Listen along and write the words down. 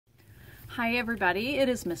Hi everybody, it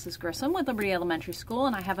is Mrs. Grissom with Liberty Elementary School,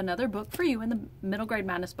 and I have another book for you in the Middle Grade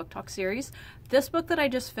Madness Book Talk series. This book that I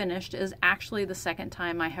just finished is actually the second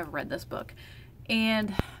time I have read this book,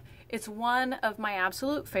 and it's one of my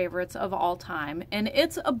absolute favorites of all time, and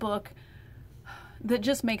it's a book that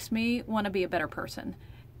just makes me want to be a better person.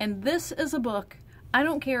 And this is a book, I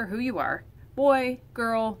don't care who you are, boy,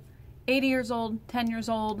 girl, 80 years old, 10 years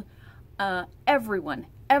old,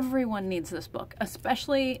 Everyone needs this book,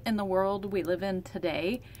 especially in the world we live in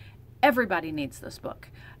today. Everybody needs this book.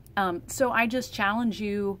 So I just challenge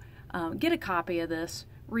you, get a copy of this,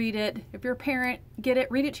 read it. If you're a parent, get it,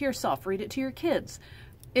 read it to yourself, read it to your kids.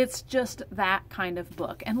 It's just that kind of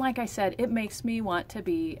book. And like I said, it makes me want to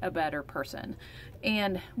be a better person.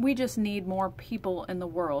 And we just need more people in the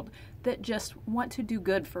world that just want to do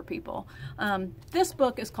good for people. This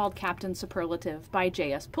book is called Captain Superlative by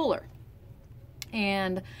J.S. Puller.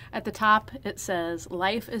 And at the top it says,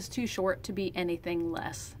 life is too short to be anything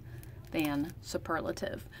less than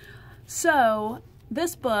superlative. So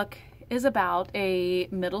this book is about a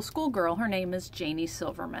middle school girl. Her name is Janie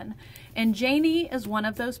Silverman. And Janie is one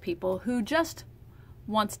of those people who just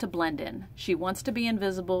wants to blend in. She wants to be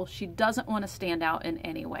invisible. She doesn't want to stand out in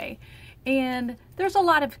any way. And there's a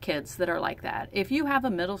lot of kids that are like that. If you have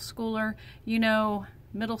a middle schooler, you know,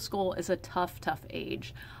 middle school is a tough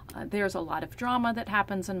age. There's a lot of drama that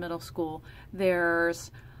happens in middle school.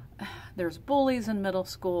 There's bullies in middle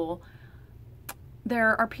school.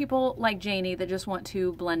 There are people like Janie that just want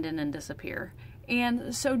to blend in and disappear.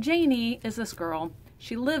 And so Janie is this girl.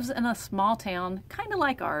 She lives in a small town, kind of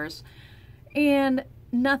like ours, and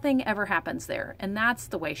nothing ever happens there. And that's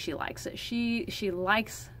the way she likes it. She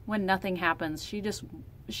likes when nothing happens. She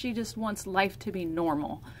just wants life to be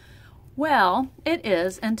normal. Well, it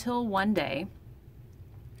is until one day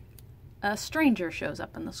a stranger shows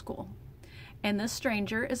up in the school. And this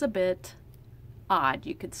stranger is a bit odd,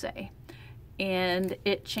 you could say. And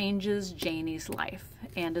it changes Janie's life.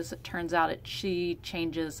 And as it turns out, she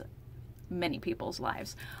changes many people's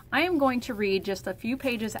lives. I am going to read just a few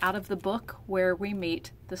pages out of the book where we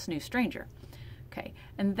meet this new stranger. Okay,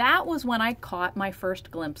 and that was when I caught my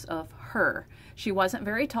first glimpse of her. She wasn't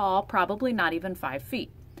very tall, probably not even 5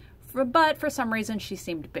 feet. But for some reason, she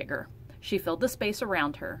seemed bigger. She filled the space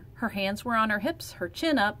around her. Her hands were on her hips, her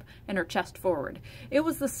chin up, and her chest forward. It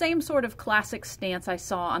was the same sort of classic stance I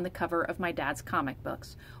saw on the cover of my dad's comic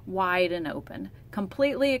books, wide and open,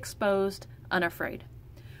 completely exposed, unafraid.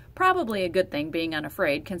 Probably a good thing being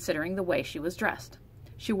unafraid, considering the way she was dressed.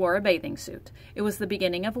 She wore a bathing suit. It was the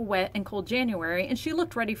beginning of a wet and cold January, and she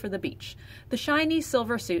looked ready for the beach. The shiny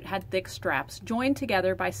silver suit had thick straps, joined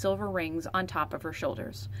together by silver rings on top of her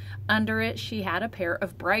shoulders. Under it, she had a pair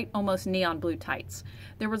of bright, almost neon blue tights.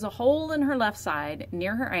 There was a hole in her left side,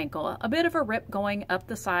 near her ankle, a bit of a rip going up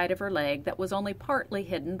the side of her leg that was only partly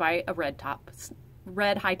hidden by a red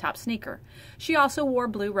high-top sneaker. She also wore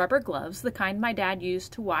blue rubber gloves, the kind my dad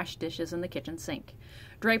used to wash dishes in the kitchen sink.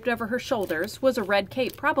 Draped over her shoulders was a red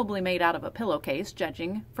cape, probably made out of a pillowcase,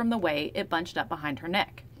 judging from the way it bunched up behind her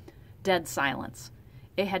neck. Dead silence.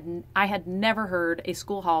 I had never heard a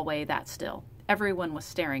school hallway that still. Everyone was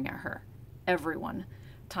staring at her. Everyone.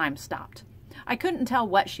 Time stopped. I couldn't tell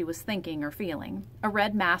what she was thinking or feeling. A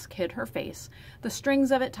red mask hid her face, the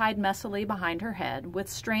strings of it tied messily behind her head, with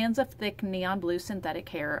strands of thick neon blue synthetic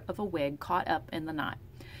hair of a wig caught up in the knot.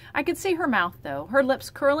 I could see her mouth, though, her lips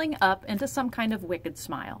curling up into some kind of wicked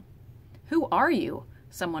smile. "Who are you?"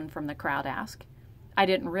 someone from the crowd asked. I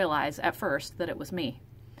didn't realize at first that it was me.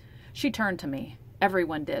 She turned to me.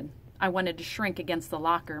 Everyone did. I wanted to shrink against the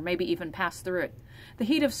locker, maybe even pass through it. The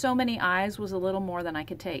heat of so many eyes was a little more than I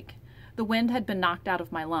could take. The wind had been knocked out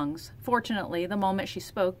of my lungs. Fortunately, the moment she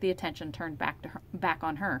spoke, the attention turned back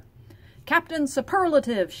on her. "Captain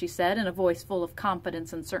Superlative," she said in a voice full of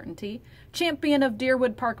confidence and certainty. "Champion of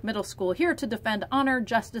Deerwood Park Middle School, here to defend honor,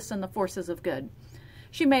 justice, and the forces of good."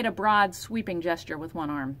 She made a broad, sweeping gesture with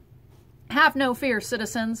one arm. "Have no fear,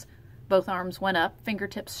 citizens." Both arms went up,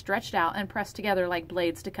 fingertips stretched out and pressed together like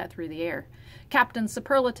blades to cut through the air. "Captain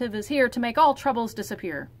Superlative is here to make all troubles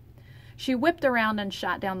disappear." She whipped around and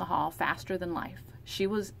shot down the hall faster than life. She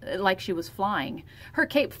was flying. Her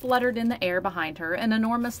cape fluttered in the air behind her, an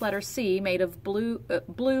enormous letter C made of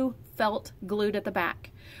blue felt glued at the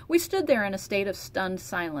back. We stood there in a state of stunned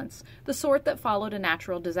silence, the sort that followed a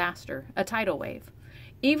natural disaster, a tidal wave.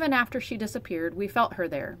 Even after she disappeared, we felt her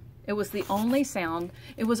there. It was only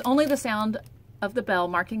the sound of the bell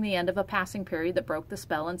marking the end of a passing period that broke the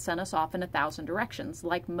spell and sent us off in 1,000 directions,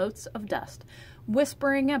 like motes of dust,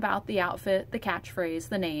 whispering about the outfit, the catchphrase,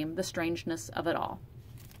 the name, the strangeness of it all.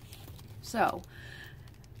 So,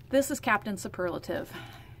 this is Captain Superlative,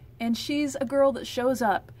 And she's a girl that shows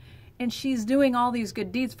up and she's doing all these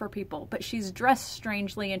good deeds for people, but she's dressed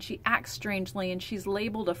strangely and she acts strangely and she's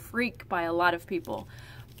labeled a freak by a lot of people.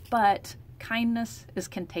 But kindness is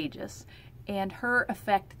contagious, and her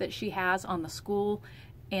effect that she has on the school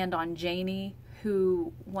and on Janie,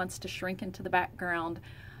 who wants to shrink into the background,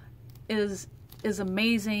 is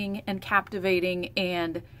amazing and captivating.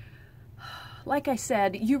 And like I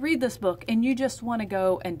said, you read this book and you just want to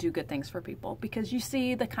go and do good things for people because you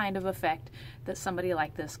see the kind of effect that somebody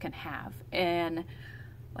like this can have. And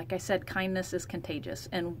like I said, kindness is contagious.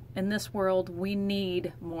 And in this world, we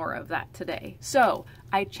need more of that today. So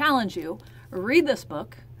I challenge you, read this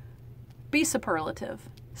book, be superlative,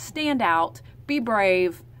 stand out, be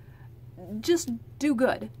brave, just do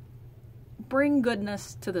good. Bring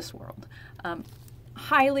goodness to this world.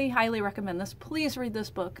 Highly, highly recommend this. Please read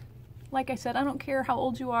this book. Like I said, I don't care how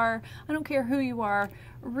old you are. I don't care who you are.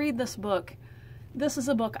 Read this book. This is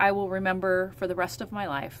a book I will remember for the rest of my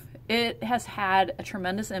life. It has had a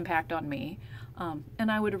tremendous impact on me,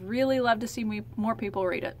 and I would really love to see more people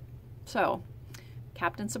read it. So,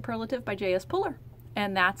 Captain Superlative by J.S. Puller.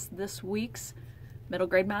 And that's this week's Middle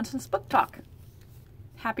Grade Mountains Book Talk.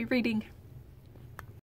 Happy reading.